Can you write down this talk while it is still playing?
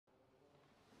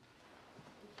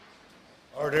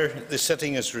Order. The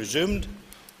sitting is resumed.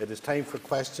 It is time for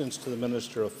questions to the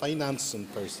Minister of Finance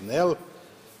and Personnel.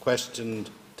 Question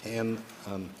 10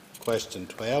 and question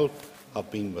 12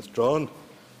 have been withdrawn.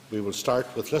 We will start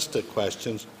with listed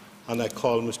questions, and I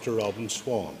call Mr. Robin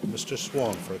Swan. Mr.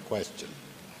 Swan for a question.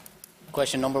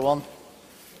 Question number 1.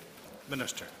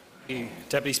 Minister.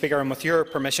 Deputy Speaker, and with your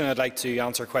permission, I'd like to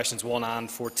answer questions 1 and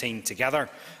 14 together,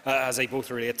 as they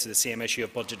both relate to the same issue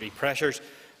of budgetary pressures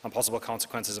and possible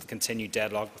consequences of continued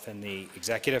deadlock within the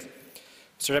Executive.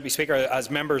 Mr. Deputy Speaker,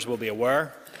 as members will be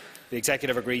aware, the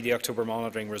Executive agreed the October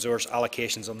monitoring resource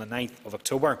allocations on the 9th of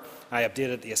October. I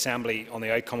updated the Assembly on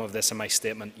the outcome of this in my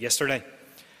statement yesterday.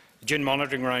 The June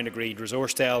monitoring round agreed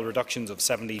resource DEL reductions of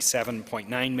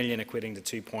 77.9 million, equating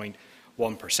to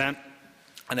 2.1%.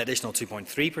 An additional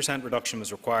 2.3% reduction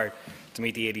was required to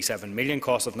meet the 87 million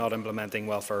cost of not implementing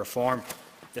welfare reform.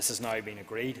 This has now been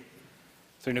agreed.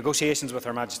 Through negotiations with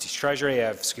Her Majesty's Treasury, I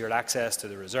have secured access to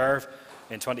the reserve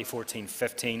in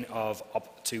 2014-15 of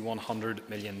up to £100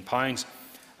 million.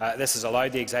 This has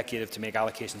allowed the Executive to make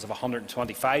allocations of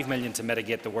 £125 million to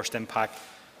mitigate the worst impact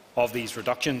of these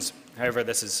reductions. However,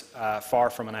 this is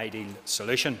far from an ideal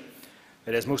solution.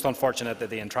 It is most unfortunate that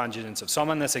the intransigence of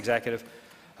some in this Executive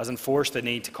has enforced the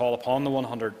need to call upon the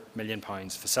 £100 million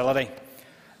facility.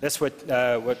 This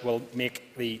will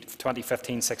make the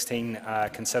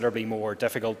 2015-16 considerably more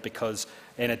difficult because,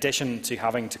 in addition to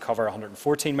having to cover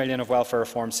 £114 million of welfare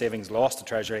reform savings lost to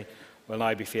Treasury, will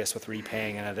now be faced with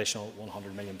repaying an additional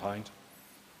 £100 million.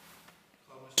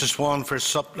 Mr. Swan for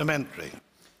supplementary.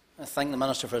 I thank the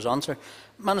Minister for his answer.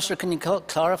 Minister, can you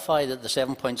clarify that the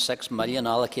 £7.6 million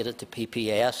allocated to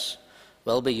PPS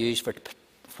will be used for?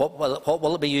 What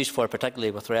will it be used for,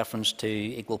 particularly with reference to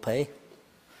equal pay?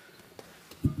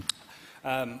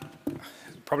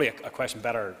 Probably a question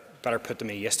better put to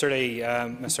me yesterday,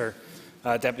 Mr.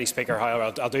 Deputy Speaker.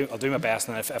 However, I'll do my best,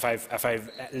 and if I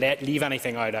leave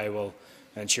anything out, I will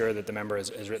ensure that the member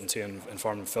is written to and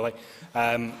informed fully.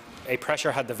 A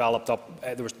pressure had developed up.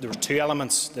 There were two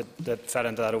elements that fed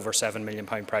into that over £7 million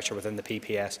pressure within the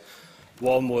PPS.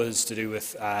 One was to do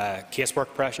with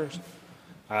casework pressures.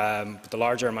 But the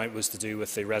larger amount was to do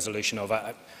with the resolution of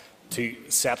to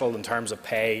settle in terms of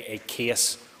pay a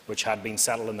case which had been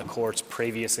settled in the courts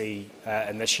previously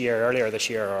earlier this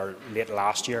year or late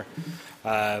last year.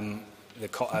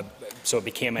 So it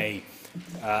became a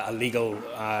legal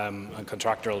and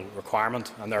contractual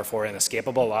requirement, and therefore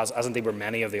inescapable, as indeed were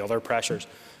many of the other pressures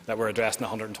that were addressed in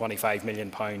the £125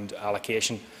 million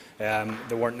allocation.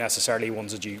 They weren't necessarily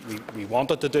ones that we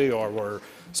wanted to do or were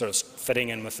sort of fitting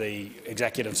in with the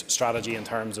Executive's strategy in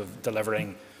terms of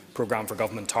delivering programme for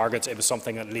government targets. It was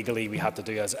something that legally we had to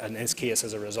do, in this case,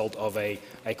 as a result of a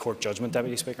court judgment,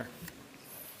 Deputy Speaker.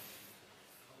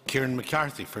 Kieran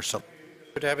McCarthy for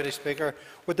supplementary. Deputy Speaker,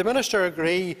 would the Minister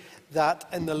agree that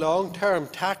in the long term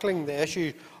tackling the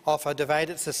issue of a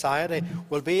divided society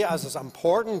will be as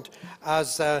important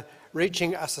as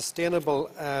reaching a sustainable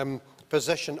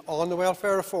position on the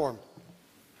welfare reform?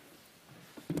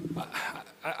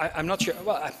 I'm not sure.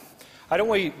 Well, I don't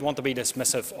really want to be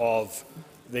dismissive of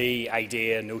the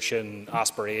idea, notion,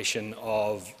 aspiration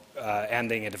of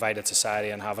ending a divided society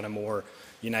and having a more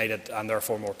united and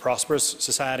therefore more prosperous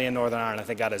society in Northern Ireland. I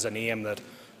think that is an aim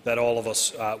that all of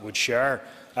us would share.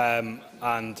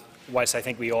 And whilst I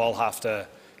think we all have to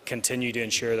continue to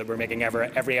ensure that we're making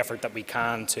every effort that we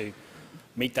can to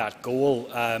meet that goal,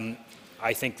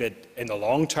 I think that in the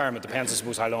long term, it depends, I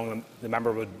suppose, how long the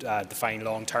member would define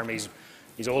long term. He's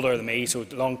older than me, so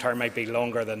long term might be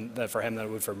longer for him than it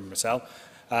would for myself.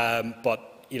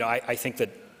 But I think that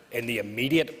in the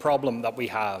immediate problem that we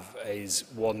have is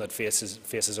one that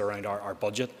faces around our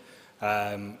budget,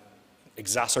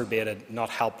 exacerbated, not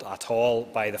helped at all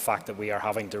by the fact that we are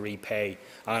having to repay.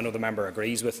 And I know the member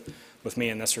agrees with me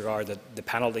in this regard that the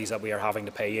penalties that we are having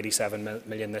to pay, 87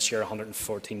 million this year,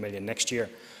 114 million next year,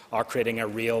 are creating a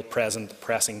real present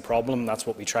pressing problem. That's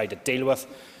what we tried to deal with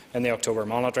in the October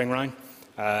monitoring round.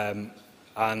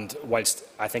 And whilst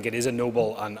I think it is a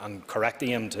noble and correct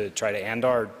aim to try to end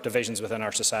our divisions within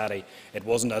our society, it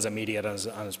wasn't as immediate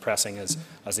and as pressing as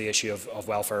the issue of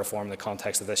welfare reform in the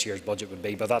context of this year's budget would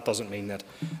be. But that doesn't mean that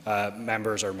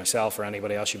members or myself or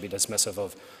anybody else should be dismissive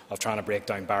of trying to break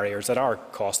down barriers that are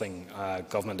costing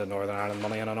government in Northern Ireland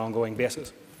money on an ongoing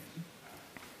basis.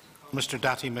 Mr.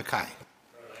 Dati Mackay.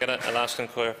 I'll ask him,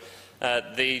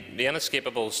 the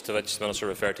inescapables to which the Minister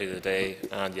referred to today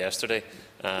and yesterday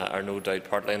are no doubt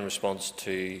partly in response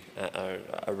to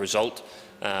a result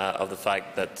of the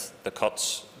fact that the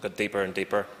cuts got deeper and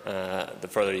deeper the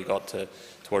further you got to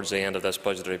towards the end of this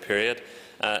budgetary period.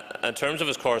 In terms of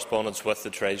his correspondence with the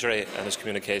Treasury and his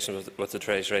communication with the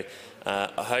Treasury, how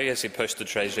has he pushed the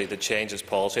Treasury to change its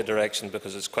policy direction?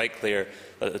 Because it's quite clear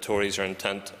that the Tories are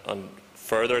intent on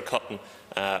further cutting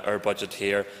our budget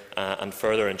here and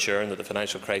further ensuring that the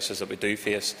financial crisis that we do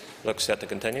face looks set to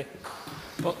continue.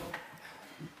 Well,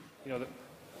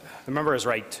 the member is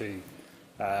right to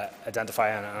identify,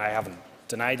 and I haven't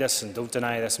denied this and don't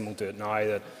deny this and won't do it now,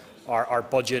 that our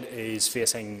budget is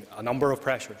facing a number of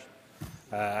pressures.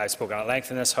 I've spoken at length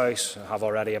in this House, I have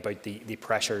already, about the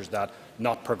pressures that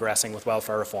not progressing with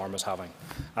welfare reform is having.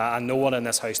 And no one in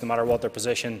this House, no matter what their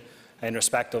position in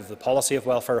respect of the policy of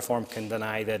welfare reform, can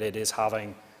deny that it is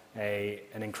having it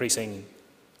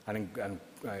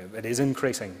is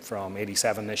increasing from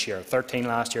 87 this year, 13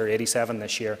 last year, 87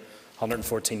 this year,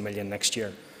 114 million next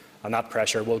year. And that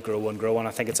pressure will grow and grow, and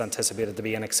I think it's anticipated to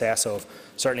be in excess of,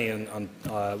 certainly on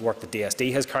work that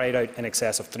DSD has carried out, in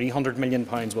excess of £300 million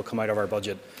will come out of our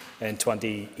budget in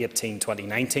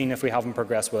 2018-2019 if we haven't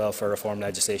progressed with welfare reform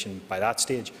legislation by that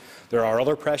stage. There are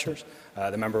other pressures.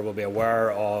 The member will be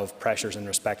aware of pressures in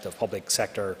respect of public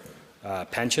sector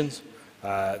pensions.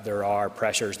 There are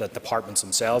pressures that departments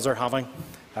themselves are having,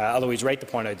 although he's right to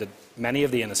point out that many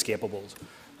of the inescapables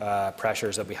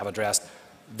pressures that we have addressed,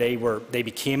 they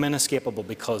became inescapable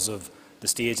because of the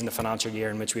stage in the financial year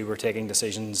in which we were taking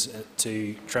decisions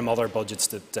to trim other budgets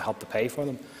to help to pay for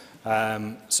them.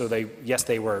 Yes,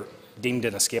 they were deemed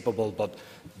inescapable, but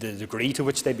the degree to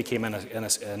which they became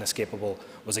inescapable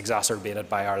was exacerbated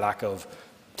by our lack of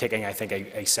taking, I think,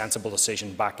 a sensible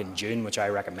decision back in June, which I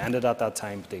recommended at that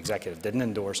time, but the Executive didn't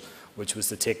endorse, which was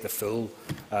to take the full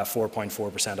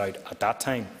 4.4% out at that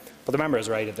time. But the member is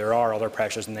right that there are other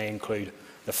pressures, and they include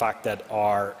the fact that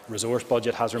our resource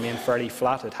budget has remained fairly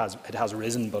flat. It has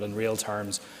risen, but in real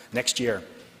terms, next year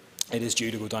it is due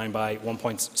to go down by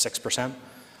 1.6%,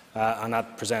 and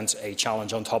that presents a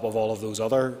challenge on top of all of those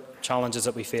other challenges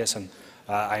that we face. And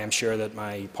I am sure that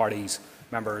my party's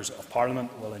members of Parliament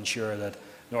will ensure that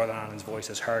Northern Ireland's voice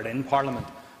is heard in Parliament,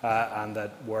 and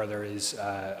that where there is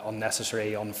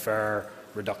unnecessary, unfair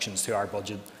reductions to our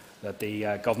budget, that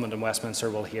the government in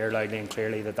Westminster will hear loudly and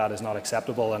clearly that that is not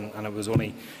acceptable, and it was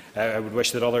only I would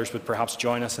wish that others would perhaps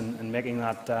join us in making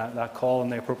that call in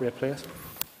the appropriate place.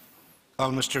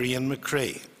 Mr. Ian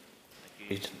McCrea. Thank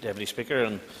you, Deputy Speaker.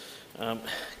 And,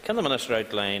 can the Minister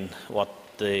outline what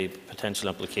the potential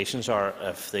implications are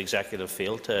if the Executive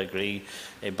failed to agree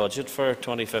a budget for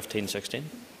 2015-16?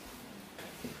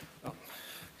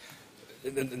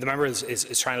 The member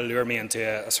is trying to lure me into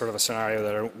a sort of a scenario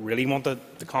that I don't really want to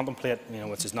contemplate,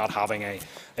 which is not having a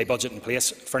budget in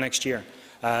place for next year.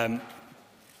 I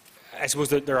suppose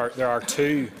that there are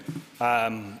two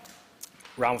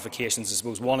ramifications. I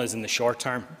suppose one is in the short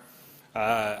term,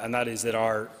 and that is that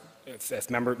if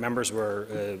members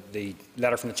were the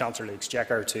letter from the Chancellor of the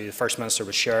Exchequer to the First Minister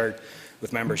was shared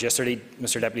with members yesterday.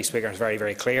 Mr. Deputy Speaker, is very,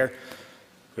 very clear.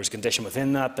 There's a condition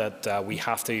within that we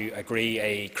have to agree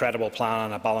a credible plan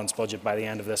and a balanced budget by the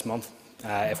end of this month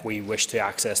if we wish to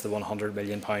access the £100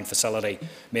 million facility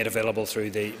made available through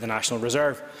the National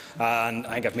Reserve. And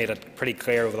I think I've made it pretty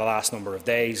clear over the last number of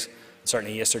days,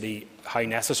 certainly yesterday, how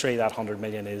necessary that £100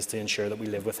 million is to ensure that we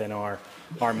live within our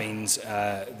means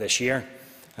this year.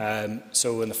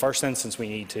 So in the first instance, we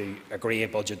need to agree a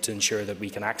budget to ensure that we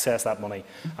can access that money,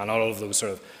 and all of those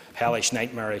sort of hellish,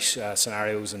 nightmarish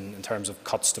scenarios in terms of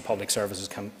cuts to public services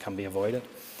can be avoided.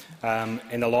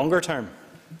 In the longer term,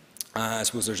 I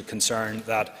suppose there's a concern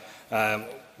that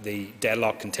the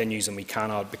deadlock continues and we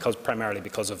cannot, primarily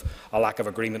because of a lack of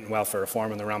agreement in welfare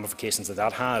reform and the ramifications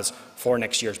that has for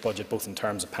next year's budget, both in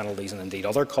terms of penalties and indeed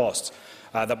other costs,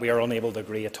 that we are unable to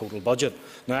agree a total budget.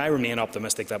 Now, I remain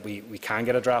optimistic that we can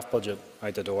get a draft budget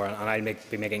out the door, and I'll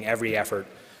be making every effort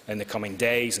in the coming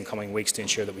days and coming weeks to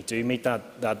ensure that we do meet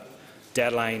that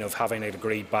deadline of having it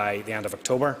agreed by the end of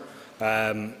October.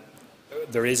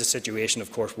 There is a situation,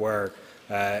 of course, where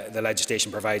the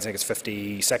legislation provides, I think it's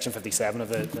Section 57 of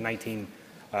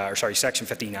Section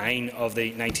 59 of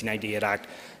the 1998 Act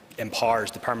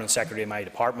empowers the Permanent Secretary of my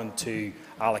department to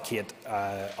allocate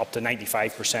up to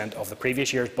 95% of the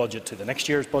previous year's budget to the next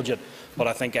year's budget. But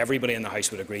I think everybody in the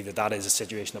House would agree that that is a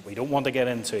situation that we don't want to get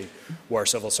into, where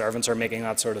civil servants are making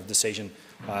that sort of decision.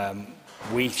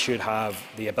 We should have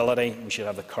the ability, we should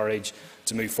have the courage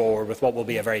to move forward with what will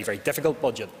be a very, very difficult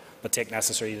budget, but take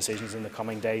necessary decisions in the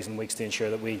coming days and weeks to ensure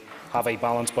that we have a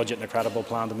balanced budget and a credible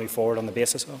plan to move forward on the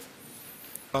basis of.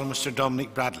 Well, Mr.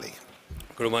 Dominic Bradley.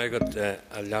 Can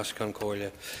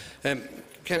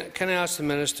I ask the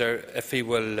Minister if he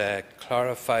will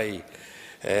clarify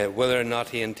whether or not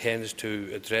he intends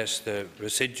to address the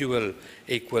residual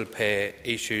equal pay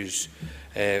issues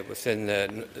within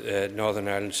the Northern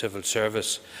Ireland Civil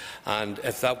Service, and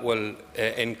if that will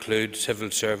include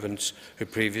civil servants who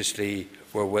previously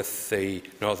were with the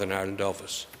Northern Ireland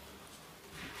office.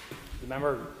 The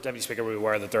member, Deputy Speaker, will be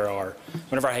aware that there are,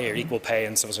 whenever I hear equal pay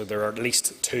in civil service, there are at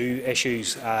least two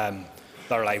issues that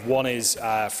are live. One is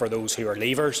for those who are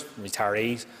leavers,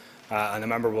 retirees, and the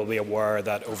member will be aware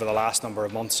that over the last number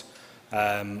of months,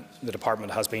 the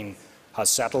department has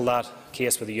settled that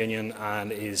case with the union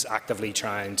and is actively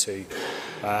trying to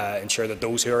ensure that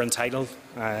those who are entitled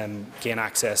gain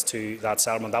access to that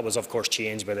settlement. That was, of course,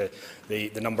 changed by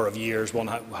the number of years one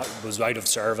was out of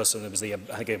service, and it was the, I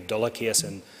think, Abdullah case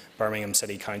in Birmingham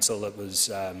City Council that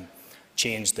was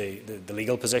changed the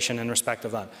legal position in respect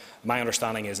of that. My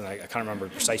understanding is, and I can't remember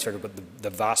the precise figure, but the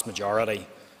vast majority,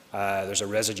 there's a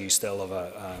residue still of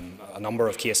a number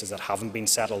of cases that haven't been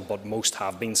settled, but most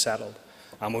have been settled.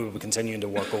 And we will be continuing to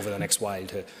work over the next while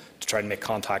to try and make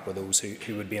contact with those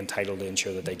who would be entitled to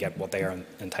ensure that they get what they are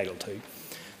entitled to. In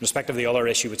respect of the other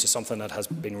issue, which is something that has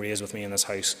been raised with me in this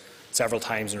House several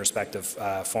times in respect of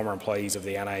former employees of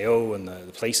the NIO and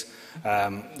the police,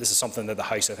 this is something that the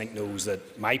House, I think, knows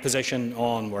that my position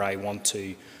on, where I want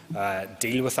to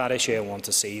deal with that issue. I want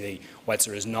to see whilst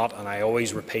there is not, and I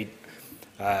always repeat,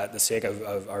 the sake of,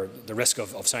 or the risk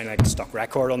of sounding like a stuck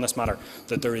record on this matter,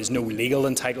 that there is no legal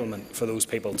entitlement for those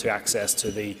people to access to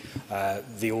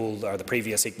the old or the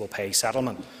previous equal pay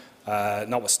settlement.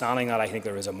 Notwithstanding that, I think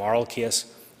there is a moral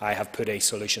case. I have put a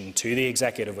solution to the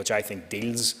executive which I think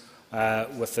deals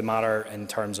with the matter in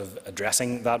terms of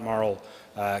addressing that moral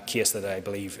case that I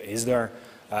believe is there.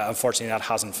 Unfortunately, that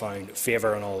hasn't found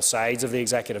favour on all sides of the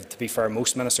executive. To be fair,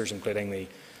 most ministers, including the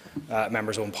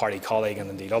member's own party colleague and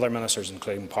indeed other ministers,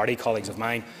 including party colleagues of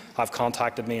mine, have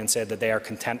contacted me and said that they are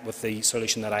content with the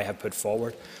solution that I have put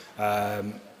forward.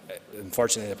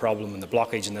 Unfortunately, the problem and the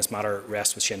blockage in this matter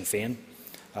rests with Sinn Féin,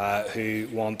 who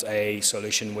want a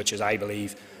solution which, as I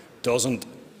believe, doesn't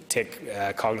take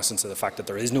cognizance of the fact that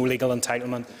there is no legal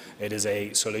entitlement. It is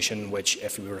a solution which,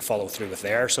 if we were to follow through with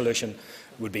their solution,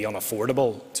 would be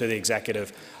unaffordable to the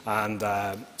executive, and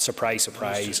surprise,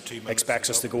 surprise, expects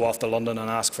us to go off to London and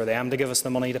ask for them to give us the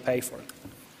money to pay for it.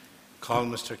 Call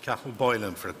Mr. Cathal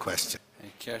Boylan for a question.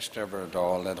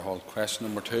 Question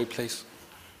number 2, please.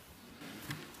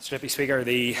 Mr. Deputy Speaker,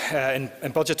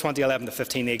 in Budget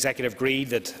 2011-15, the Executive agreed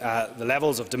that the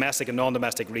levels of domestic and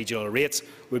non-domestic regional rates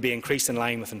would be increased in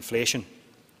line with inflation.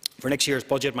 For next year's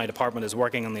budget, my department is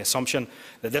working on the assumption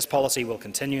that this policy will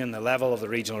continue and the level of the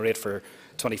regional rate for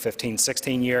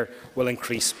 2015-16 year will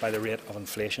increase by the rate of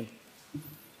inflation.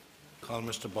 Call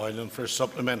Mr. Boylan for a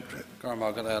supplementary. I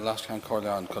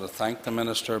could thank the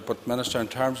Minister, but Minister, in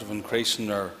terms of increasing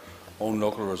our own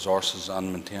local resources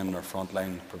and maintaining our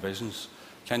frontline provisions,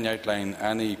 can you outline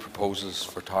any proposals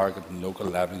for targeting local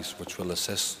levies which will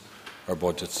assist our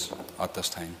budgets at this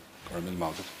time?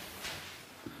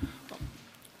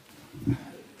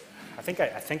 I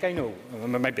think I know. I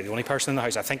might be the only person in the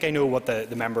House. I think I know what the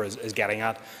member is getting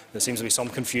at. There seems to be some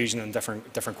confusion in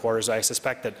different quarters. I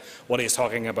suspect that what he is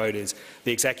talking about is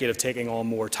the executive taking on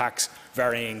more tax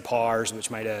varying powers,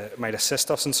 which might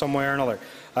assist us in some way or another.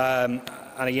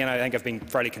 And again, I think I've been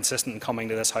fairly consistent in coming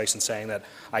to this House and saying that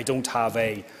I don't have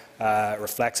a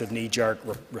reflexive, knee-jerk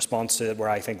response to it, where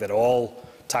I think that all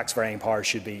tax varying powers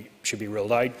should be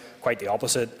ruled out. Quite the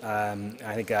opposite.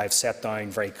 I think I've set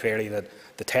down very clearly that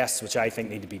the tests which I think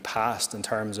need to be passed in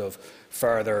terms of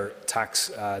further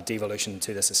tax devolution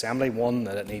to this Assembly: one,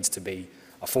 that it needs to be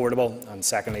affordable, and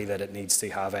secondly, that it needs to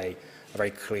have a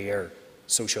very clear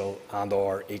social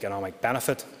and/or economic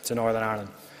benefit to Northern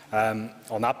Ireland.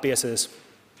 On that basis,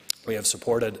 we have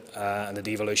supported the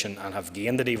devolution and have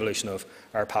gained the devolution of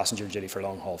our passenger duty for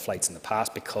long-haul flights in the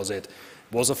past, because it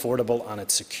was affordable and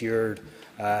it secured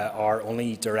our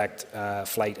only direct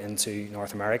flight into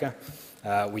North America.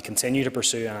 We continue to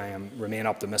pursue, and I remain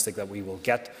optimistic that we will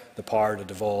get the power to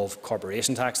devolve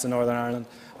corporation tax to Northern Ireland.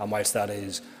 And whilst that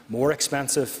is more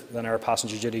expensive than our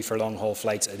passenger duty for long-haul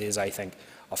flights, it is, I think,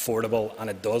 affordable, and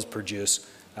it does produce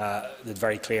the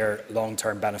very clear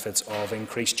long-term benefits of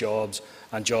increased jobs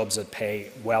and jobs that pay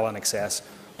well in excess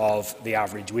of the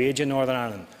average wage in Northern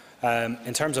Ireland.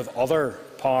 In terms of other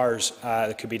powers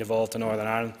that could be devolved to Northern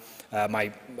Ireland,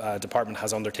 my department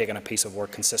has undertaken a piece of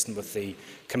work consistent with the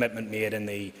commitment made in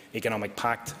the Economic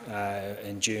Pact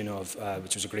in June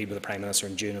which was agreed with the Prime Minister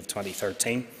in June of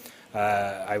 2013.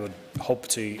 I would hope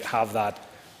to have that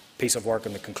piece of work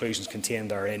and the conclusions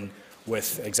contained therein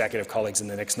with executive colleagues in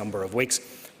the next number of weeks.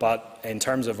 But in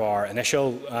terms of our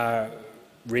initial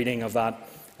reading of that,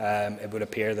 it would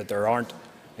appear that there aren't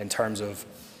in terms of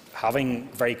having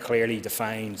very clearly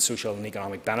defined social and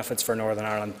economic benefits for Northern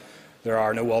Ireland. There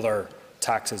are no other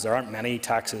taxes, there aren't many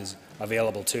taxes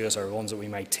available to us, or ones that we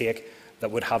might take, that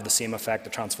would have the same effect, the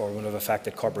transformative effect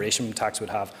that corporation tax would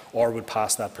have, or would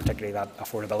pass that, particularly that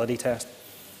affordability test.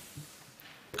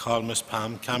 Call Ms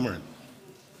Pam Cameron.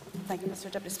 Thank you,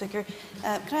 Mr Deputy Speaker.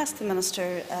 Can I ask the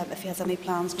Minister if he has any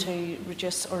plans to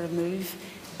reduce or remove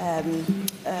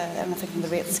anything from the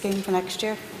rate scheme for next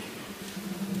year?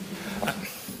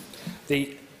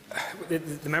 The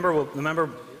member,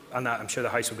 and I'm sure the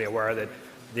House will be aware that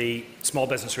the small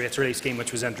business rates relief scheme,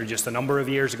 which was introduced a number of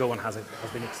years ago and has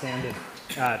been extended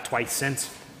twice since,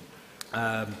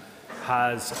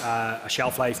 has a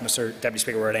shelf life, Mr Deputy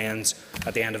Speaker, where it ends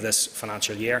at the end of this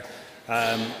financial year.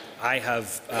 I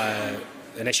have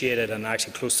initiated and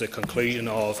actually close to the conclusion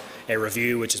of a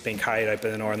review which is being carried out by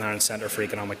the Northern Ireland Centre for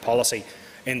Economic Policy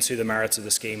into the merits of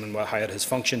the scheme and how it has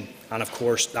functioned, and of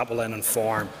course that will then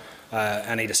inform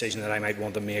any decision that I might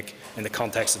want to make in the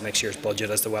context of next year's budget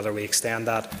as to whether we extend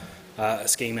that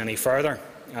scheme any further.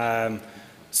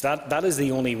 So that is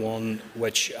the only one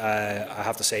which I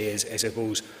have to say is, I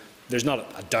suppose, there's not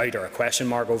a doubt or a question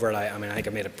mark over it. I think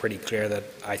I made it pretty clear that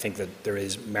I think that there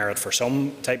is merit for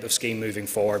some type of scheme moving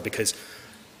forward, because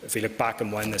if we look back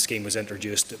on when the scheme was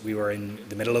introduced, we were in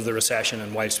the middle of the recession,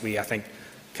 and whilst we, I think,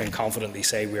 can confidently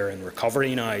say we're in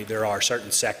recovery now, there are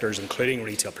certain sectors, including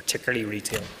retail, particularly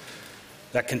retail,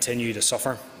 that continue to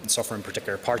suffer, and suffer in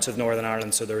particular parts of Northern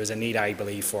Ireland. So there is a need, I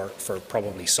believe, for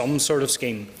probably some sort of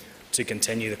scheme to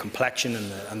continue. The complexion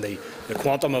and the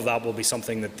quantum of that will be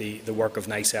something that the work of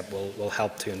NICEP will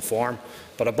help to inform.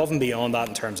 But above and beyond that,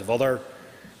 in terms of other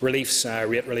reliefs,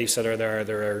 rate reliefs that are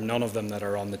there are none of them that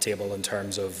are on the table in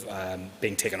terms of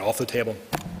being taken off the table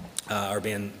or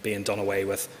being done away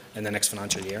with in the next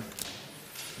financial year.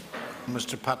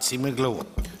 Mr Patsy McGlow.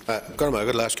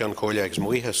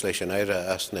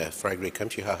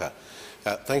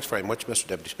 Thanks very much, Mr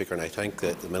Deputy Speaker, and I thank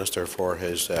the Minister for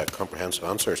his comprehensive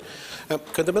answers.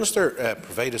 Could the Minister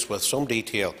provide us with some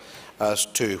detail as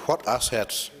to what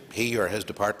assets he or his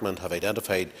department have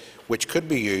identified which could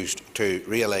be used to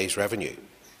realise revenue?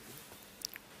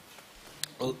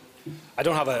 Well, I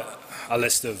don't have a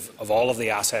list of all of the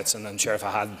assets, and I'm sure if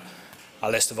I had a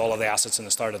list of all of the assets and I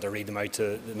started to read them out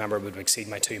to the member, would exceed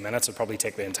my 2 minutes. It would probably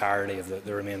take the entirety of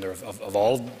the remainder of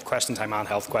all question time and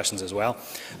health questions as well.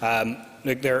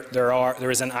 Look,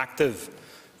 there is an active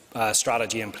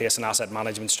strategy in place, an asset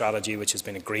management strategy, which has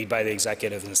been agreed by the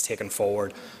Executive and is taken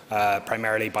forward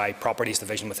primarily by Properties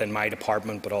Division within my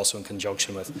department, but also in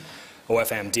conjunction with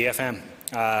OFM,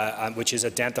 DFM, which is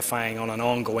identifying on an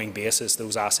ongoing basis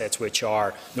those assets which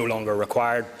are no longer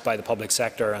required by the public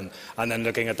sector, and then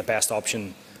looking at the best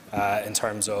option in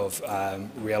terms of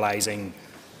realising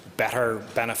better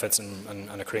benefits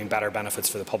and accruing better benefits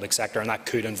for the public sector. And that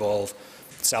could involve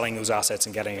selling those assets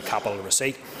and getting a capital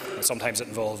receipt. And sometimes it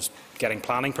involves getting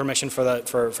planning permission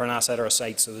for an asset or a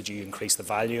site so that you increase the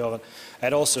value of it.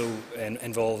 It also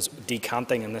involves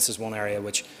decanting, and this is one area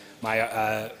which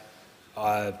my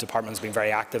department has been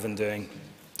very active in doing,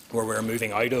 where we're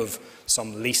moving out of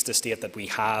some leased estate that we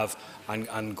have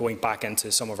and going back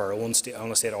into some of our own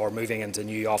estate, or moving into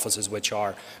new offices which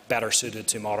are better suited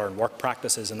to modern work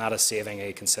practices, and that is saving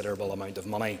a considerable amount of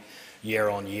money year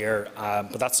on year.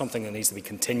 But that's something that needs to be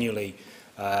continually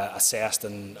assessed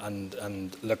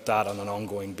and looked at on an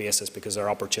ongoing basis, because there are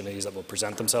opportunities that will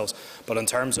present themselves. But in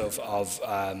terms of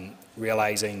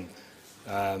realising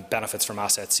benefits from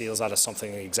asset sales, that is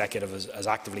something the Executive has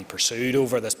actively pursued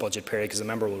over this budget period, because the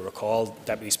member will recall,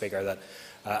 Deputy Speaker, that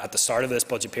at the start of this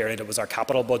budget period it was our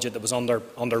capital budget that was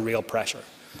under real pressure,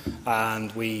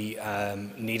 and we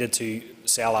needed to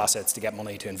sell assets to get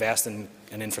money to invest in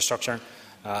infrastructure,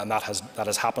 and that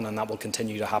has happened, and that will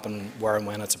continue to happen where and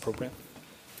when it's appropriate.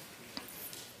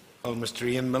 Well, Mr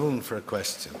Ian Milne for a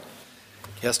question.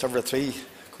 Yes, number 3.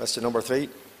 Question number 3.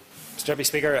 Mr Deputy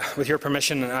Speaker, with your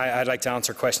permission, I'd like to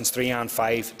answer questions 3 and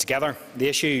 5 together. The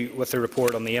issue with the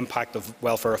report on the impact of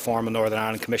welfare reform in Northern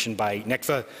Ireland commissioned by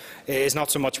NICFA is not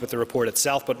so much with the report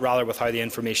itself, but rather with how the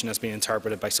information has been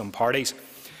interpreted by some parties.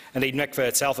 Indeed, NICFA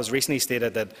itself has recently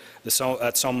stated that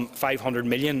some 500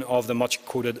 million of the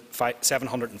much-quoted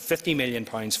 £750 million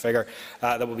figure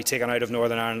that will be taken out of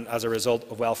Northern Ireland as a result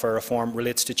of welfare reform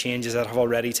relates to changes that have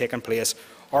already taken place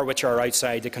or which are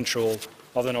outside the control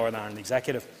of the Northern Ireland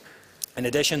Executive. In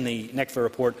addition, the NICFA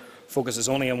report focuses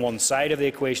only on one side of the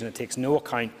equation. It takes no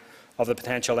account of the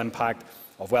potential impact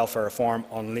of welfare reform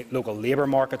on local labour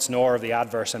markets, nor of the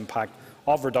adverse impact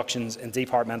of reductions in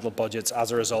departmental budgets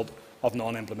as a result of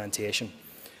non-implementation.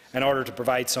 In order to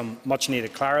provide some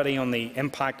much-needed clarity on the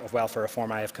impact of welfare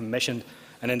reform, I have commissioned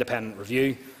an independent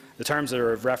review. The terms that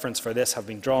are of reference for this have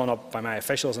been drawn up by my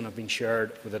officials and have been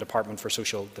shared with the Department for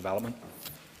Social Development.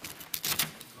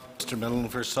 Mr. Milne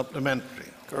for supplementary.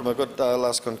 Thank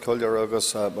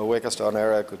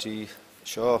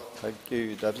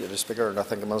you, Deputy Speaker, and I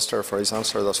thank the Minister for his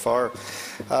answer thus far.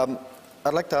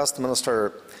 I'd like to ask the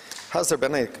Minister, has there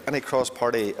been any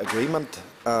cross-party agreement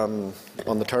on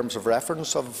the terms of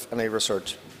reference of any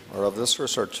research or of this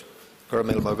research?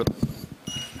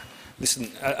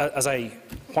 Listen, as I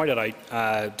pointed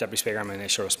out, Deputy Speaker, in my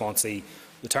initial response, the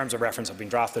terms of reference have been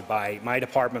drafted by my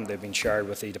department. They've been shared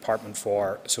with the Department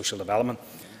for Social Development.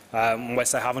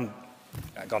 Whilst I haven't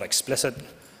got explicit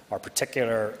or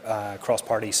particular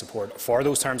cross-party support for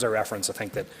those terms of reference, I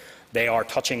think that they are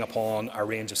touching upon a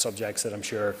range of subjects that I'm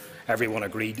sure everyone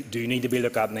agreed do need to be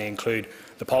looked at, and they include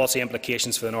the policy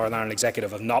implications for the Northern Ireland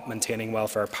Executive of not maintaining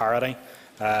welfare parity,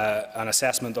 an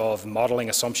assessment of modelling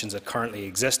assumptions that currently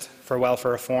exist for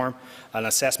welfare reform, an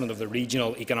assessment of the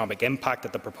regional economic impact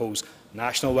that the proposed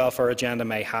national welfare agenda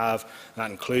may have. That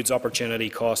includes opportunity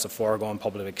costs of foregone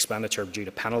public expenditure due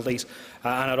to penalties,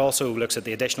 and it also looks at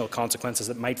the additional consequences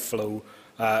that might flow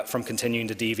from continuing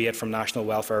to deviate from national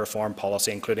welfare reform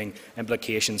policy, including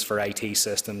implications for IT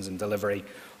systems and delivery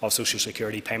of social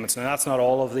security payments. Now, that's not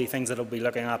all of the things that it will be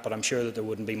looking at, but I'm sure that there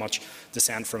wouldn't be much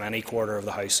dissent from any quarter of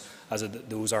the House, as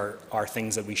those are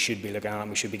things that we should be looking at and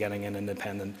we should be getting an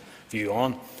independent view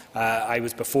on. I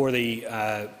was before the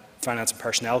Finance and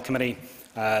Personnel Committee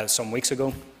some weeks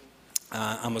ago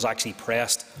and was actually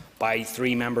pressed by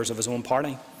 3 members of his own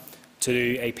party to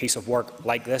do a piece of work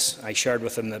like this. I shared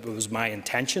with them that it was my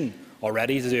intention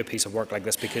already to do a piece of work like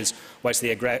this, because whilst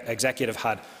the executive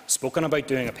had spoken about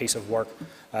doing a piece of work,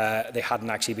 they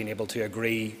hadn't actually been able to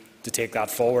agree to take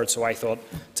that forward. So I thought,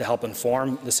 to help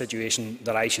inform the situation,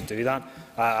 that I should do that.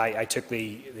 I took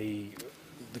the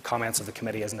comments of the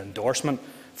committee as an endorsement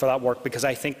for that work, because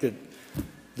I think that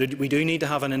we do need to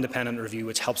have an independent review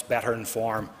which helps better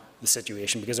inform the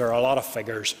situation, because there are a lot of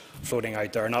figures floating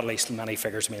out there, not least many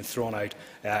figures being thrown out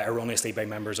erroneously by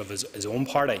members of his own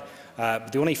party.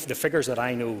 But the figures that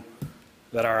I know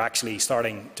that are actually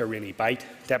starting to really bite,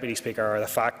 Deputy Speaker, are the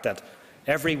fact that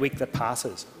every week that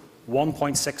passes,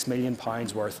 £1.6 million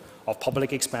worth of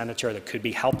public expenditure that could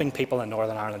be helping people in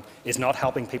Northern Ireland is not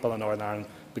helping people in Northern Ireland,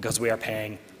 because we are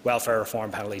paying welfare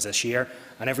reform penalties this year.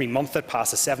 And every month that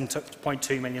passes,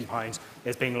 £7.2 million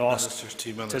is being lost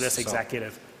to this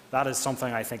executive. That is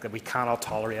something I think that we cannot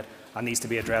tolerate and needs to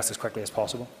be addressed as quickly as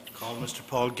possible. Call Mr.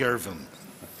 Paul Girvan.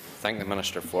 Thank the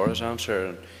Minister for his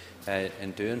answer.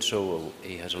 In doing so,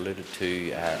 he has alluded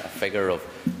to a figure of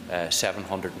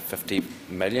 750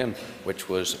 million, which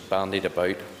was bandied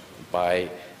about by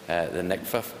the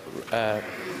NICFA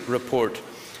report.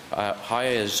 How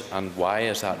is and why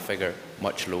is that figure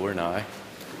much lower now?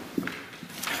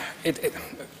 I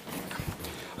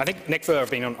think NICFA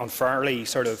have been unfairly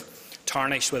sort of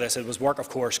tarnished with this. It was work, of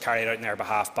course, carried out on their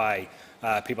behalf by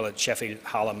people at Sheffield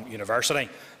Hallam University.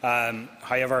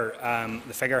 However,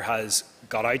 the figure has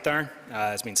got out there,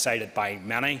 it's been cited by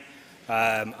many,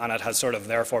 and it has sort of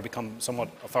therefore become somewhat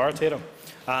authoritative.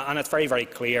 And it's very, very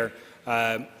clear,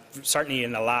 certainly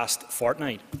in the last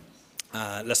fortnight,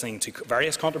 listening to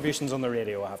various contributions on the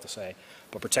radio, I have to say,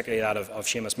 but particularly that of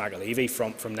Seamus McAlevey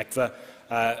from NICFA,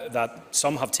 that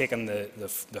some have taken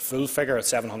the full figure at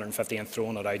 750 and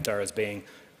thrown it out there as being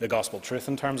the gospel truth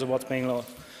in terms of what's being lost,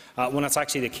 when it's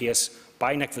actually the case,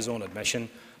 by NICFA's own admission,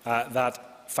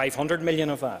 that 500 million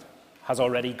of that has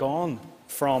already gone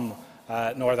from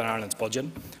Northern Ireland's budget.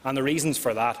 And the reasons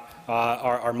for that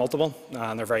are multiple,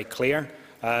 and they're very clear.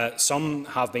 Some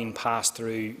have been passed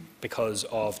through because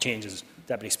of changes,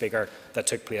 Deputy Speaker, that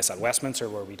took place at Westminster,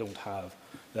 where we don't have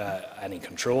any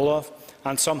control of,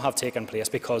 and some have taken place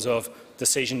because of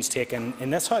decisions taken in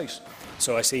this House.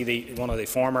 So I see one of the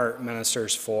former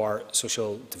Ministers for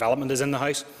Social Development is in the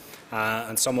House,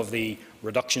 and some of the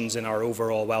reductions in our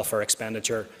overall welfare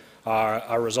expenditure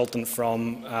are resultant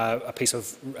from a piece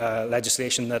of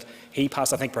legislation that he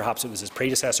passed. I think perhaps it was his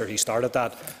predecessor who started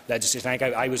that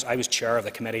legislation. I was chair of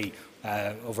the committee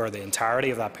over the entirety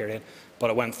of that period, but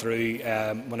it went through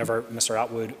whenever Mr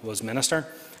Atwood was Minister.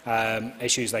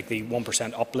 Issues like the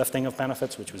 1% uplifting of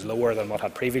benefits, which was lower than what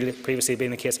had previously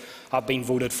been the case, have been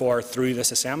voted for through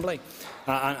this Assembly.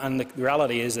 And the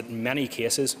reality is that in many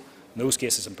cases, in those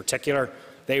cases in particular,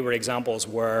 they were examples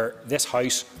where this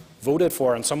House voted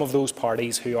for, and some of those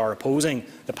parties who are opposing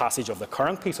the passage of the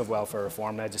current piece of welfare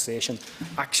reform legislation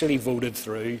actually voted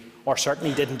through, or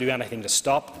certainly didn't do anything to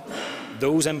stop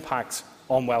those impacts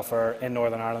on welfare in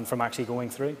Northern Ireland from actually going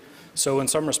through. So in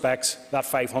some respects, that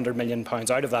 £500 million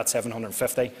out of that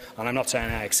 750, and I'm not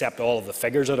saying I accept all of the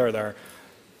figures that are there,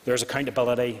 there's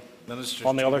accountability Ministers,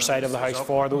 on the other side of the House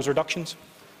for those reductions.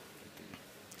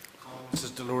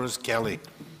 Mrs. Dolores Kelly.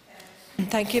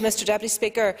 Thank you, Mr Deputy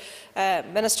Speaker.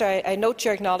 Minister, I note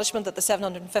your acknowledgement that the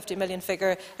 £750 million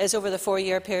figure is over the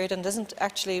 4-year period and isn't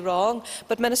actually wrong.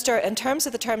 But, Minister, in terms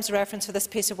of the terms of reference for this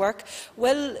piece of work,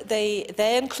 will they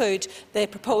include the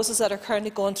proposals that are currently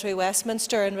going through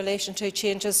Westminster in relation to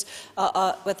changes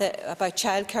about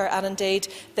childcare and indeed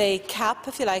the cap,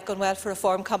 if you like, on welfare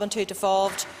reform coming to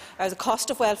devolved, or the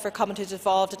cost of welfare coming to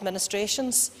devolved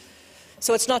administrations?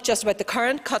 So it's not just about the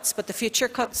current cuts but the future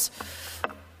cuts.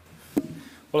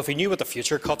 Well, if we knew what the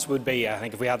future cuts would be, I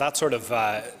think if we had that sort of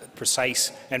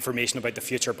precise information about the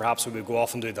future, perhaps we would go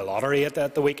off and do the lottery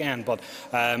at the weekend. But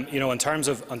you know, in terms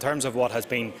of what has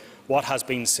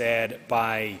been said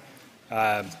by,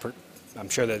 I'm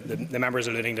sure that the members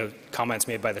alluding to comments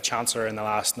made by the Chancellor in the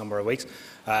last number of weeks,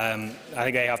 I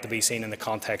think they have to be seen in the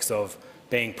context of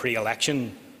being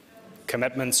pre-election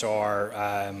commitments or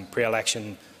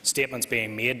pre-election statements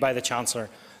being made by the Chancellor.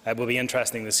 It will be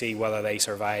interesting to see whether they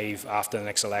survive after the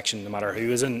next election, no matter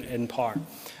who is in power.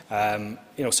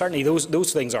 You know, certainly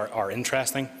those things are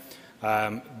interesting.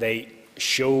 They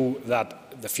show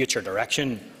that the future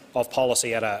direction of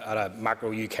policy at a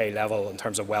macro UK level in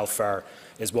terms of welfare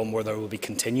is one where there will be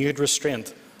continued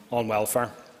restraint on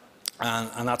welfare,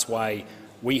 and that's why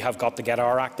we have got to get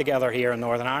our act together here in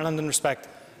Northern Ireland in respect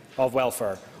of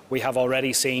welfare. We have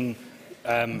already seen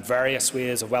various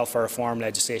ways of welfare reform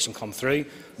legislation come through,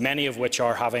 many of which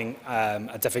are having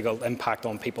a difficult impact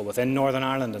on people within Northern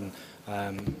Ireland,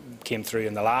 and came through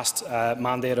in the last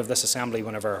mandate of this Assembly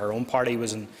whenever her own party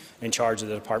was in charge of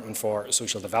the Department for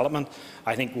Social Development.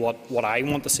 I think what I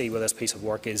want to see with this piece of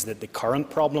work is that the current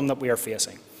problem that we are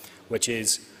facing, which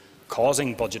is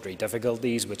causing budgetary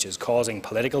difficulties, which is causing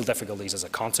political difficulties as a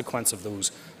consequence of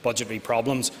those budgetary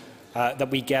problems, that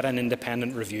we get an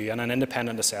independent review and an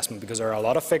independent assessment, because there are a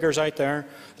lot of figures out there.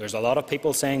 There's a lot of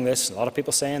people saying this, a lot of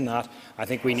people saying that. I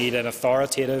think we need an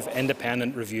authoritative,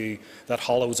 independent review that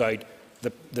hollows out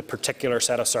the particular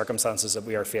set of circumstances that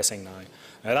we are facing now.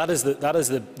 That is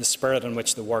the spirit in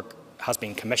which the work has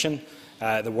been commissioned.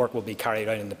 The work will be carried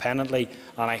out independently,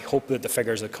 and I hope that the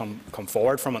figures that come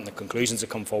forward from it and the conclusions that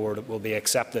come forward will be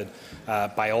accepted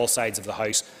by all sides of the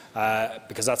House,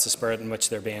 because that's the spirit in which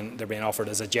they're being offered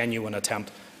as a genuine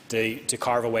attempt to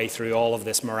carve a way through all of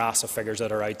this morass of figures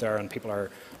that are out there, and people are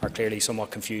clearly somewhat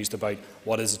confused about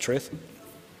what is the truth.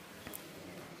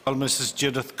 Well, Mrs.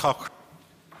 Judith Cochran.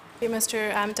 Thank you,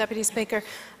 Mr Deputy Speaker.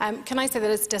 Can I say that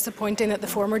it's disappointing that the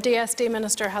former DSD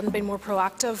Minister hadn't been more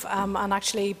proactive and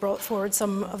actually brought forward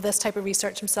some of this type of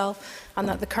research himself, and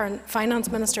that the current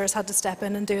Finance Minister has had to step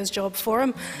in and do his job for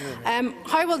him.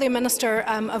 How will the Minister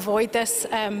avoid this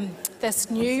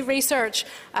new research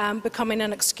becoming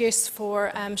an excuse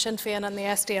for Sinn Féin and the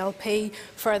SDLP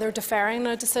further deferring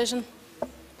a decision?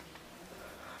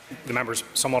 The member's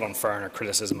somewhat unfair in her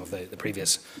criticism of the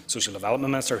previous Social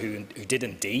Development Minister, who did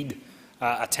indeed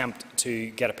attempt to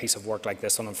get a piece of work like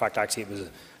this, and in fact actually it was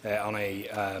on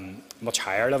a much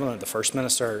higher level than the First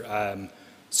Minister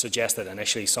suggested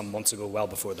initially some months ago, well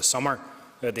before the summer,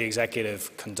 that the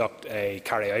Executive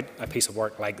carry out a piece of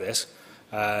work like this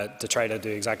to try to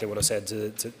do exactly what I said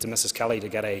to Mrs Kelly, to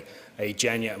get a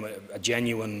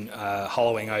genuine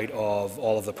hollowing out of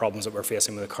all of the problems that we're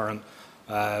facing with the current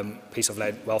piece of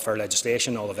welfare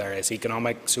legislation, all the various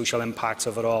economic, social impacts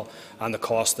of it all, and the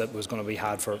cost that was going to be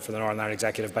had for the Northern Ireland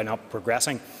Executive by not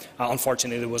progressing.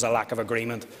 Unfortunately, there was a lack of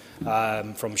agreement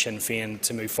from Sinn Féin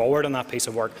to move forward on that piece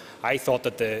of work. I thought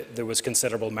that there was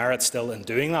considerable merit still in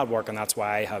doing that work, and that's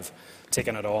why I have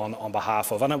taken it on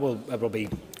behalf of, and it will be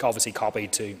obviously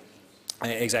copied to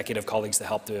Executive colleagues to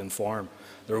help to inform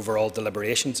their overall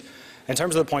deliberations. In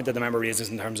terms of the point that the member raises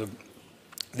in terms of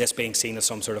this being seen as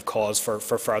some sort of cause for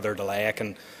further delay, I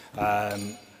can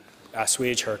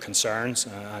assuage her concerns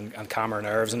and calm her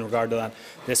nerves in regard to that.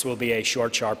 This will be a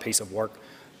short, sharp piece of work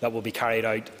that will be carried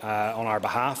out on our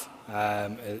behalf.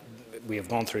 We have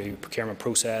gone through the procurement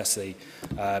process, the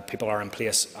people are in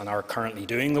place and are currently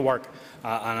doing the work,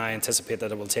 and I anticipate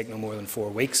that it will take no more than 4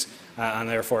 weeks, and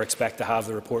therefore expect to have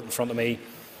the report in front of me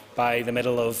by the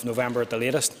middle of November at the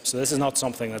latest. So this is not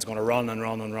something that's going to run and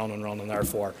run and run and run, and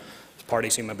therefore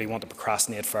parties who maybe want to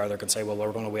procrastinate further can say, well,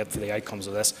 we're going to wait for the outcomes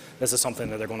of this. This is something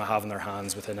that they're going to have in their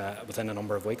hands within a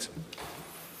number of weeks.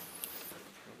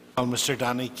 Well, Mr.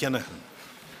 Danny Kinahan.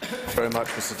 Very much,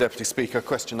 Mr. Deputy Speaker.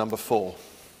 Question number 4.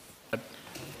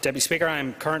 Deputy Speaker, I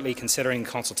am currently considering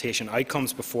consultation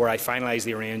outcomes before I finalise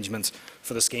the arrangements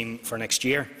for the scheme for next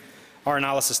year. Our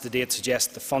analysis to date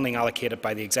suggests the funding allocated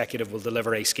by the Executive will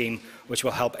deliver a scheme which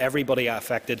will help everybody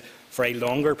affected for a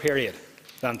longer period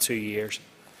than 2 years.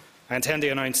 I intend to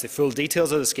announce the full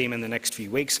details of the scheme in the next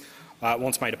few weeks,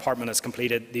 once my department has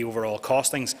completed the overall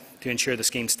costings to ensure the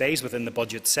scheme stays within the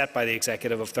budget set by the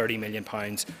Executive of £30 million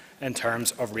in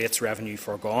terms of rates revenue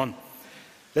foregone.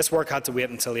 This work had to wait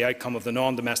until the outcome of the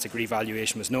non-domestic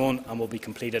revaluation was known and will be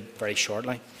completed very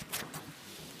shortly.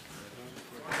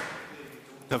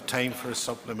 We have time for a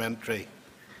supplementary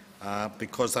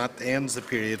because that ends the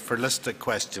period for listed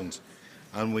questions,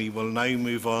 and we will now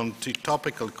move on to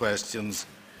topical questions.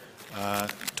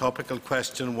 Topical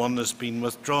question 1 has been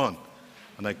withdrawn,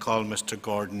 and I call Mr.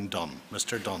 Gordon Dunn.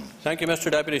 Mr. Dunn. Thank you,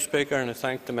 Mr. Deputy Speaker, and I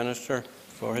thank the Minister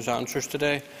for his answers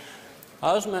today.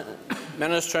 As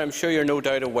Minister, I am sure you are no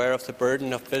doubt aware of the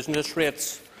burden of business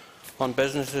rates on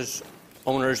business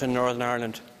owners in Northern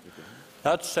Ireland.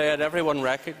 That said, everyone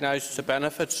recognises the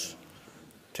benefits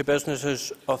to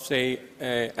businesses of the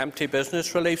Empty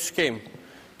Business Relief Scheme.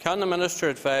 Can the Minister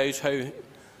advise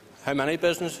how many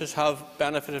businesses have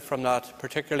benefited from that,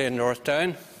 particularly in North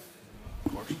Down?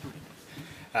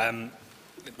 The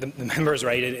member is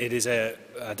right. It is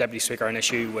Deputy Speaker, an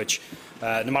issue which,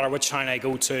 no matter which town I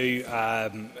go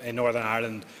to in Northern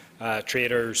Ireland,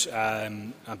 traders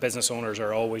and business owners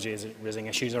are always raising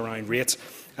issues around rates.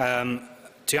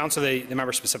 To answer the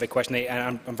member's specific question,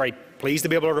 I'm very pleased to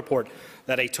be able to report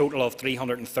that a total of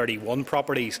 331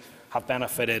 properties have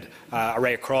benefited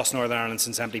right across Northern Ireland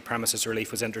since empty premises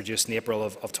relief was introduced in April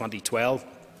of 2012.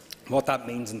 What that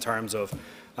means in terms of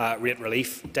rate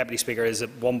relief, Deputy Speaker, is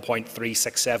that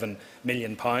 £1.367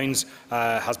 million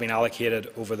has been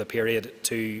allocated over the period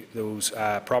to those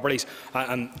properties.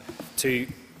 And to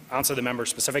answer the member's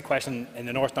specific question, in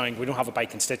the North Down, we don't have it by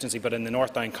constituency, but in the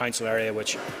North Down Council area,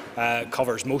 which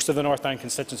covers most of the North Down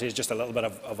constituency, is just a little bit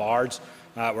of Ards,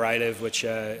 where I live, which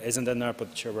isn't in there,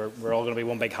 but sure, we're all going to be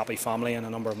one big happy family in a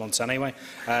number of months anyway.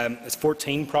 It's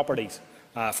 14 properties,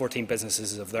 14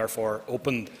 businesses have therefore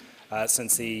opened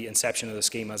since the inception of the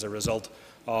scheme as a result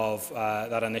of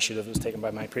that initiative that was taken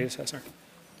by my predecessor.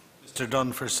 Mr.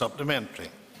 Dunn for supplementary.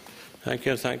 Thank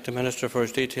you. Thank the Minister for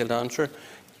his detailed answer.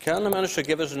 Can the Minister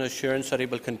give us an assurance that he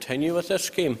will continue with this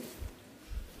scheme?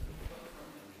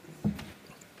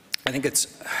 I think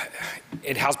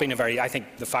it has been I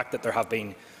think the fact that there have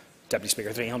been, Deputy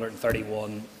Speaker,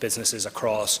 331 businesses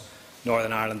across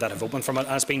Northern Ireland that have opened from it,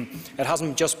 it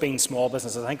hasn't just been small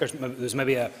businesses. I think there's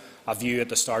maybe a view at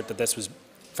the start that this was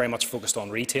very much focused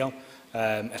on retail.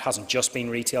 It hasn't just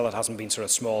been retail. It hasn't been sort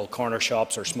of small corner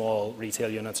shops or small retail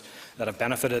units that have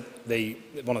benefited.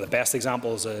 One of the best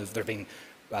examples of there have been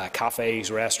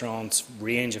cafes, restaurants,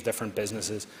 range of different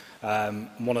businesses.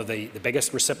 One of the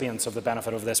biggest recipients of the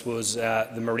benefit of this was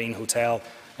the Marine Hotel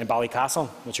in Ballycastle,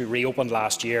 which we reopened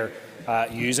last year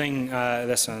using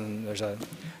this, and there's a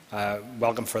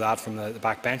welcome for that from the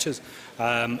back benches.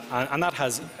 And that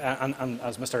has, and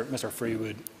as Mr. Frew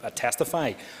would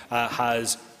testify,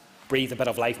 has breathed a bit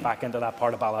of life back into that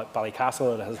part of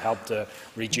Ballycastle. It has helped to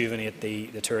rejuvenate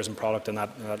the tourism product in that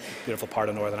beautiful part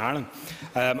of Northern Ireland.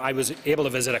 I was able to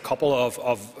visit a couple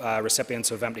of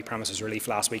recipients of empty premises relief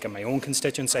last week in my own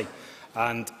constituency,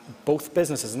 and both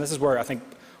businesses, and this is where I think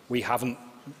we haven't,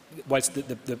 whilst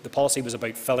the policy was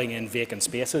about filling in vacant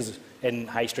spaces in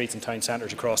high streets and town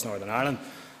centres across Northern Ireland,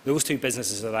 those two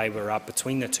businesses that I were at,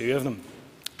 between the two of them,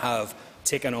 have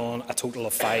taken on a total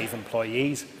of 5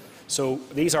 employees. So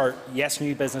these are, yes,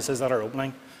 new businesses that are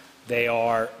opening. They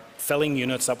are filling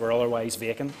units that were otherwise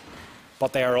vacant,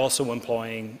 but they are also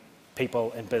employing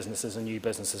people in businesses and new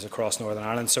businesses across Northern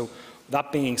Ireland. So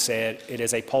that being said, it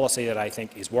is a policy that I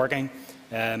think is working.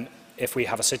 If we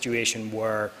have a situation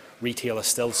where retail is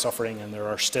still suffering and there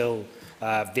are still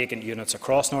vacant units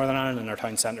across Northern Ireland in our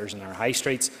town centres and our high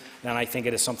streets, then I think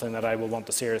it is something that I will want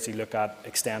to seriously look at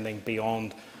extending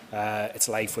beyond its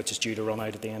life, which is due to run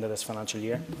out at the end of this financial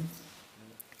year.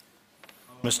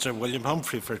 Mr. William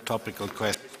Humphrey for topical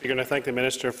question. Speaker, and I thank the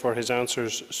Minister for his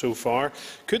answers so far.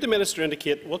 Could the Minister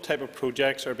indicate what type of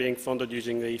projects are being funded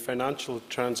using the financial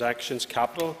transactions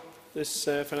capital this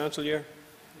financial year?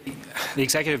 The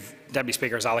Executive, Deputy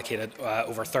Speaker, has allocated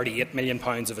over £38 million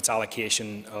of its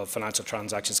allocation of financial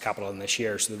transactions capital in this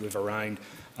year, so that we have around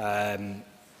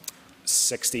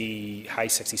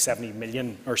 70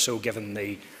 million or so, given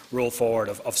the roll forward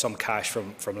of some cash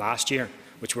from last year,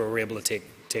 which we were able to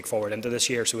take forward into this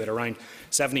year. So we had around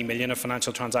 70 million of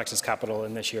financial transactions capital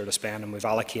in this year to spend, and we've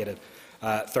allocated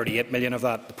 38 million of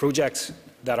that. The projects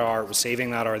that are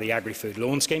receiving that are the Agri-Food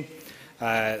Loan Scheme,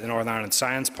 the Northern Ireland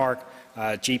Science Park,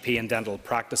 GP and dental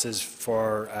practices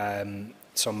for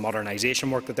some modernisation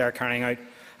work that they're carrying out,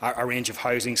 a range of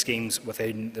housing schemes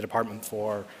within the Department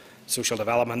for social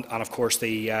development, and of course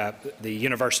the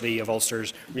University of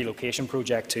Ulster's relocation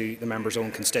project to the member's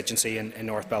own constituency in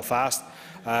North Belfast.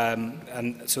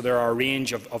 And so there are a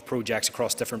range of projects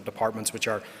across different departments which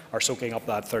are soaking up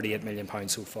that £38 million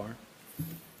so far.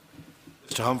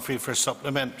 Mr Humphrey for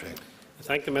supplementary. I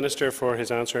thank the Minister for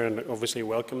his answer and obviously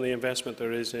welcome the investment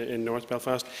there is in North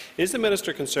Belfast. Is the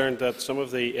Minister concerned that some of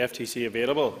the FTC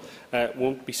available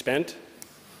won't be spent?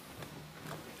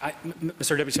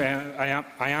 Mr Deputy Speaker,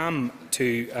 I am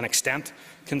to an extent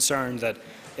concerned that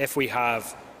if we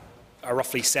have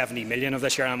roughly 70 million of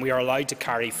this year, and we are allowed to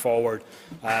carry forward,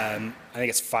 I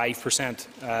think it's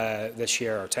 5% this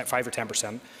year, or 5 or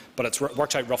 10%, but it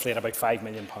works out roughly at about £5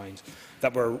 million,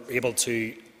 that we're able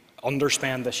to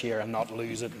underspend this year and not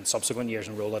lose it in subsequent years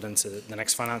and roll it into the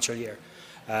next financial year.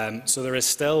 So there is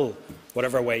still,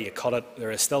 whatever way you cut it,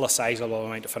 there is still a sizable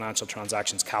amount of financial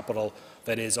transactions capital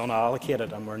that is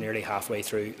unallocated, and we're nearly halfway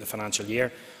through the financial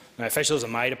year. Now, officials in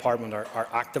my department are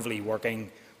actively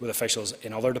working with officials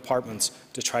in other departments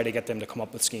to try to get them to come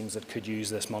up with schemes that could use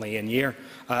this money in year,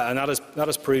 and that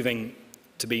is proving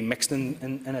to be mixed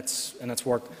in its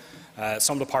work.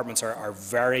 Some departments are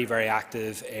very, very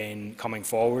active in coming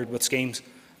forward with schemes.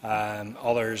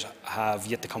 Others have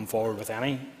yet to come forward with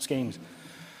any schemes.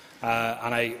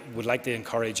 And I would like to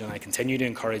encourage, and I continue to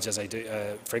encourage, as I do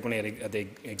frequently at the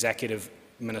executive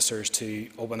ministers, to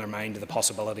open their mind to the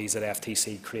possibilities that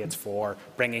FTC creates for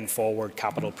bringing forward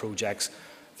capital projects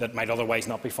that might otherwise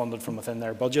not be funded from within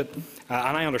their budget.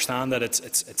 And I understand that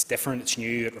it's different, it's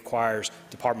new, it requires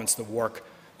departments to work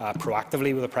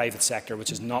proactively with the private sector,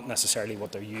 which is not necessarily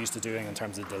what they're used to doing in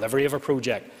terms of the delivery of a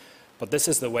project. But this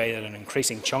is the way that an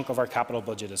increasing chunk of our capital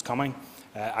budget is coming.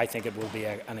 I think it will be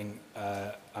an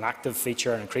active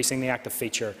feature, an increasingly active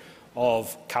feature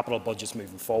of capital budgets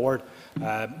moving forward.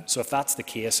 So if that's the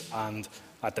case, and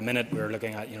at the minute we're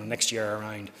looking at next year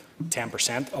around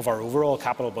 10% of our overall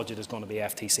capital budget is going to be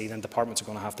FTC, then departments are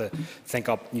going to have to think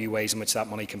up new ways in which that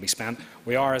money can be spent.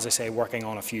 We are, as I say, working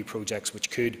on a few projects which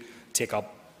could take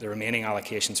up the remaining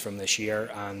allocations from this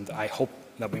year, and I hope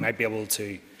that we might be able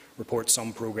to report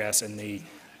some progress in the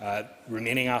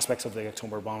remaining aspects of the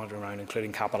October monitoring round,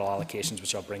 including capital allocations,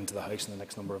 which I'll bring to the House in the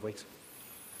next number of weeks.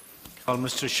 Call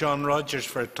Mr Sean Rogers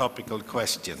for a topical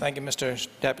question. Thank you, Mr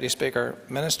Deputy Speaker.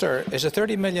 Minister, is the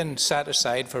 30 million set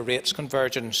aside for rates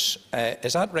convergence,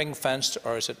 is that ring-fenced,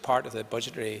 or is it part of the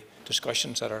budgetary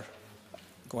discussions that are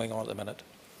going on at the minute?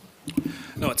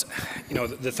 No, it's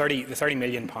the 30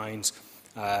 million pounds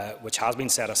which has been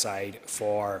set aside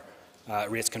for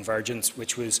rates convergence,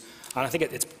 which was, and I think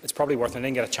it's probably worth, I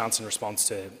didn't get a chance in response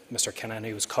to Mr Kinnan,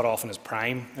 who was cut off in his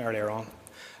prime earlier on,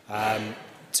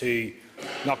 to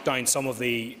knock down some of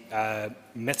the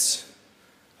myths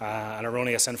and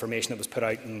erroneous information that was put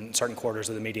out in certain quarters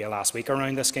of the media last week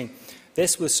around this scheme.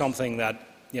 This was something that,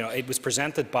 it was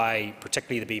presented by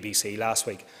particularly the BBC last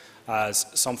week as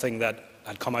something that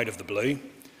had come out of the blue,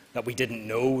 that we didn't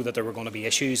know that there were going to be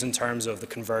issues in terms of the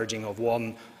converging of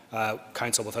one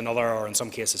council with another, or in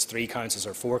some cases 3 councils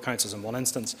or 4 councils in one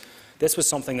instance. This was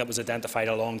something that was identified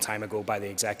a long time ago by the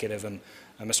Executive, and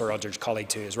Mr Rogers' colleague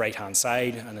to his right-hand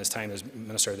side, and his time as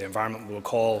Minister of the Environment, will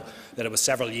recall that it was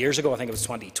several years ago, I think it was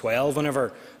 2012,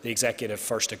 whenever the Executive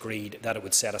first agreed that it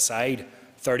would set aside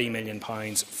 £30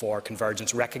 million for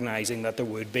convergence, recognising that there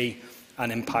would be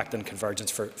an impact on convergence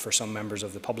for some members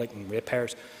of the public and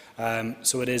ratepayers.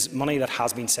 So it is money that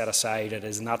has been set aside. It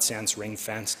is in that sense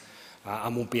ring-fenced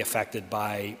and won't be affected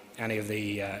by any of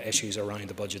the issues around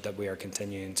the budget that we are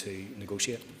continuing to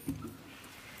negotiate.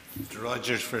 Mr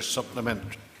Rogers for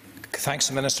supplementary. Thanks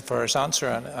to the Minister for his answer.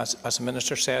 And as the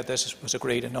Minister said, this was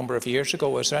agreed a number of years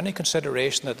ago. Is there any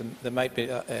consideration that there might be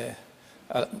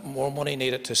more money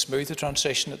needed to smooth the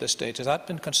transition at this stage? Has that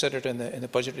been considered in the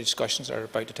budgetary discussions that are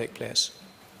about to take place?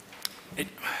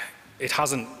 It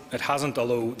hasn't,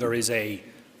 although there is a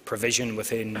provision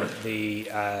within the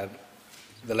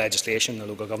legislation, the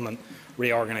Local Government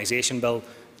Reorganisation Bill,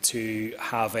 to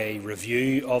have a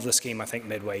review of the scheme, I think,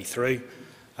 midway through.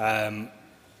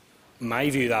 My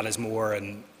view that is more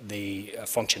in the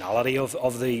functionality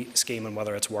of the scheme and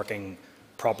whether it's working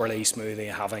properly, smoothly,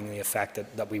 and having the effect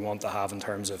that we want to have in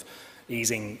terms of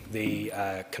easing the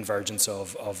convergence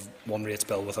of one rates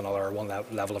bill with another, or one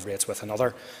level of rates with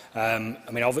another. I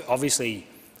mean, obviously,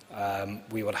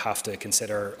 we would have to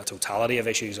consider a totality of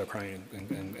issues occurring,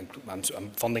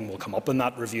 and funding will come up in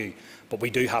that review. But we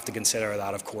do have to consider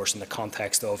that, of course, in the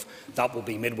context of that will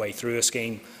be midway through a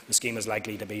scheme. The scheme is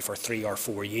likely to be for 3 or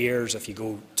 4 years. If you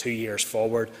go 2 years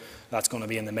forward, that's going to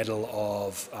be in the middle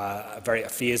of a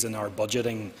phase in our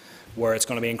budgeting where it's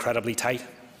going to be incredibly tight.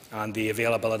 and the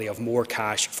availability of more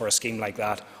cash for a scheme like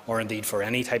that, or indeed for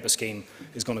any type of scheme,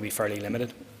 is going to be fairly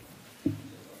limited.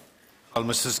 Well,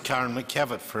 Mrs. Karen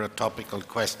McKevitt for a topical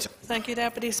question. Thank you,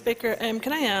 Deputy Speaker.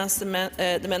 Can I ask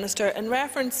the Minister, in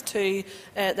reference to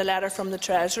the letter from the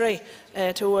Treasury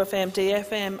to OFM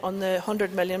DFM on the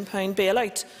 £100 million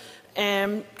bailout,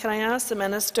 can I ask the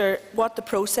Minister what the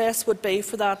process would be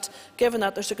for that, given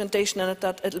that there is a condition in it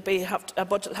that a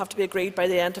budget will have to be agreed by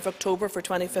the end of October for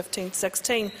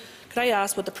 2015-16? Could I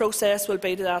ask what the process will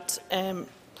be to that?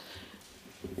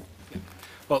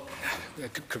 Well,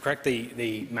 to correct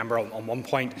the member on one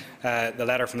point, the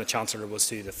letter from the Chancellor was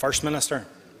to the First Minister.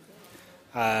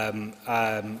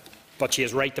 But she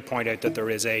is right to point out that there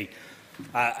is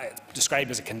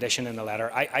described as a condition in the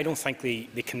letter. I don't think the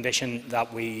condition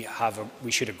that we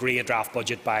should agree a draft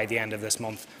budget by the end of this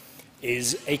month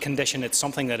is a condition. It's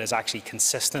something that is actually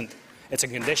consistent. It's a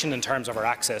condition in terms of our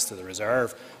access to the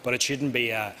reserve, but it shouldn't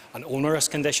be an onerous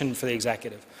condition for the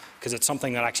Executive, because it's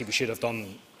something that actually we should have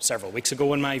done several weeks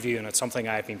ago, in my view, and it's something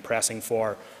I've been pressing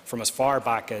for from as far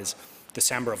back as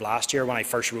December of last year, when I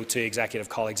first wrote to Executive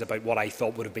colleagues about what I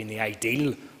thought would have been the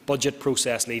ideal budget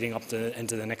process leading up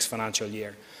into the next financial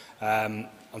year.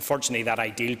 Unfortunately, that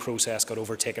ideal process got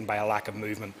overtaken by a lack of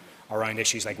movement around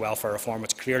issues like welfare reform,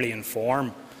 which clearly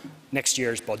inform next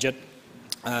year's budget.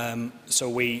 I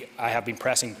have been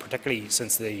pressing, particularly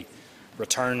since the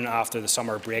return after the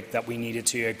summer break, that we needed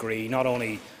to agree not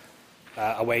only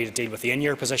a way to deal with the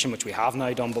in-year position, which we have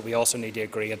now done, but we also need to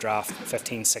agree a draft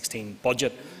 15-16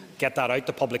 budget, get that out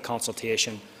to public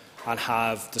consultation, and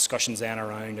have discussions then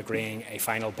around agreeing a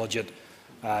final budget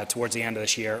towards the end of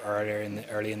this year or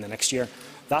early in the next year.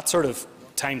 That sort of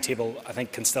timetable, I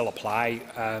think, can still apply.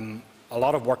 A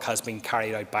lot of work has been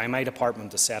carried out by my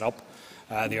department to set up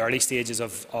the early stages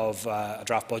of a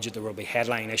draft budget. There will be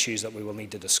headline issues that we will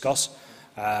need to discuss,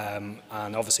 and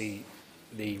obviously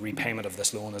the repayment of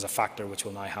this loan is a factor which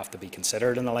will now have to be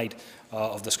considered in the light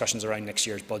of discussions around next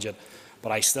year's budget.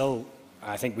 But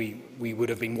I think we would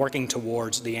have been working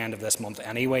towards the end of this month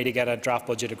anyway to get a draft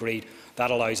budget agreed.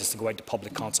 That allows us to go out to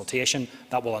public consultation.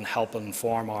 That will help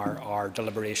inform our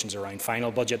deliberations around final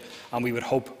budget, and we would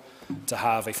hope to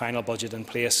have a final budget in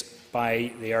place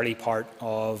by the early part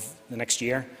of the next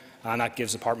year, and that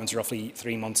gives departments roughly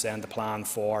 3 months then to plan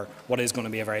for what is going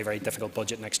to be a very, very difficult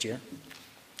budget next year.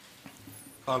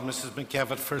 Mrs.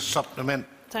 McKevitt for supplement.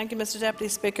 Thank you, Mr. Deputy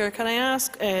Speaker. Can I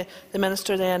ask the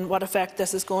Minister then what effect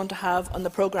this is going to have on the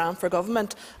programme for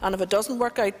government, and if it doesn't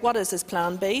work out, what is his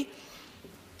plan B?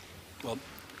 Well,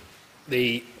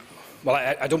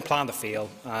 I don't plan to fail,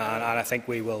 and I think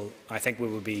we will. I think we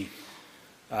will be.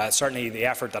 Certainly the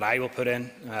effort that I will put in,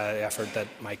 the effort that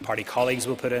my party colleagues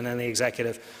will put in the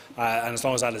Executive, and as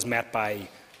long as that is met by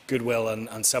goodwill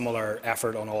and similar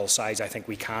effort on all sides, I think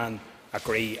we can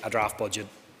agree a draft budget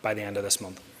by the end of this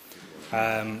month.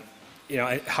 How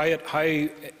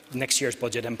next year's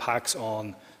budget impacts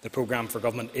on the programme for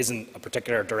government isn't a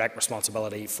particular direct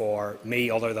responsibility for me,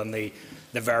 other than the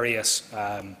various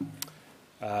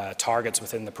targets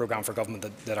within the programme for government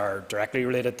that are directly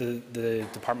related to the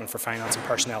Department for Finance and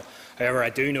Personnel. However,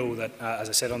 I do know that, as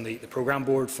I said on the programme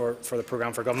board for the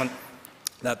programme for government,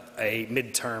 that a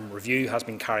mid-term review has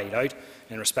been carried out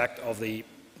in respect of the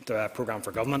programme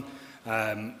for government.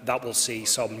 That will see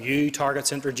some new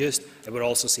targets introduced. It would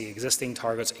also see existing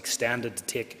targets extended to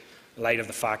take light of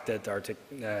the fact that, or to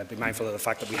be mindful of the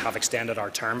fact that we have extended our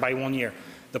term by 1 year.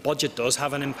 The budget does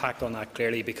have an impact on that,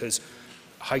 clearly, because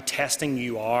how testing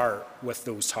you are with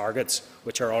those targets,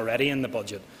 which are already in the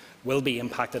budget, will be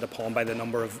impacted upon by the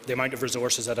amount of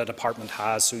resources that a department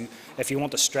has. So if you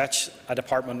want to stretch a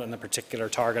department on a particular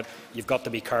target, you've got to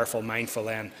be careful, mindful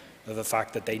then of the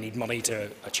fact that they need money to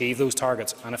achieve those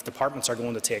targets. And if departments are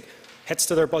going to take hits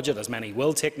to their budget, as many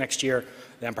will take next year,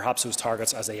 then perhaps those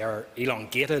targets, as they are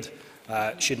elongated,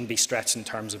 shouldn't be stretched in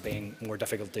terms of being more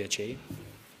difficult to achieve.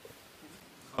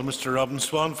 Mr. Robin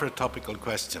Swan for a topical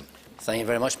question. Thank you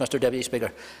very much, Mr. Deputy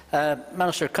Speaker.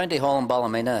 Minister, County Hall in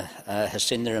Ballymena has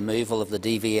seen the removal of the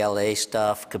DVLA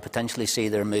staff, could potentially see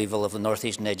the removal of the North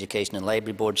Eastern Education and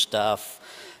Library Board staff,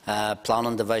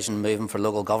 Planning Division moving for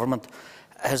local government.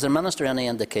 Has the Minister any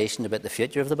indication about the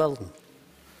future of the building?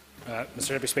 Mr.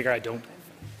 Deputy Speaker, I don't.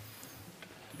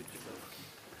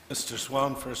 Mr.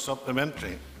 Swan for a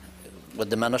supplementary. Would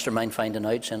the Minister mind finding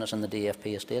out, seeing it's in the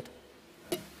DFP estate?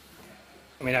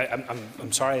 I mean,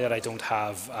 I'm sorry that I don't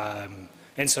have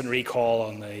instant recall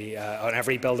on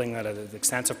every building, that an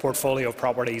extensive portfolio of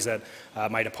properties that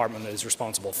my department is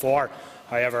responsible for.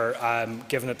 However,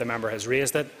 given that the member has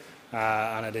raised it,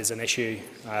 and it is an issue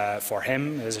for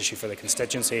him, it is an issue for the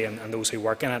constituency and those who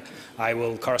work in it, I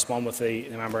will correspond with the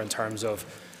member in terms of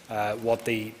what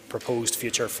the proposed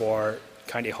future for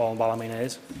County Hall and Ballymena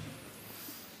is?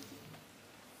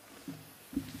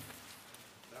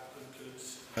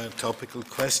 Topical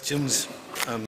questions.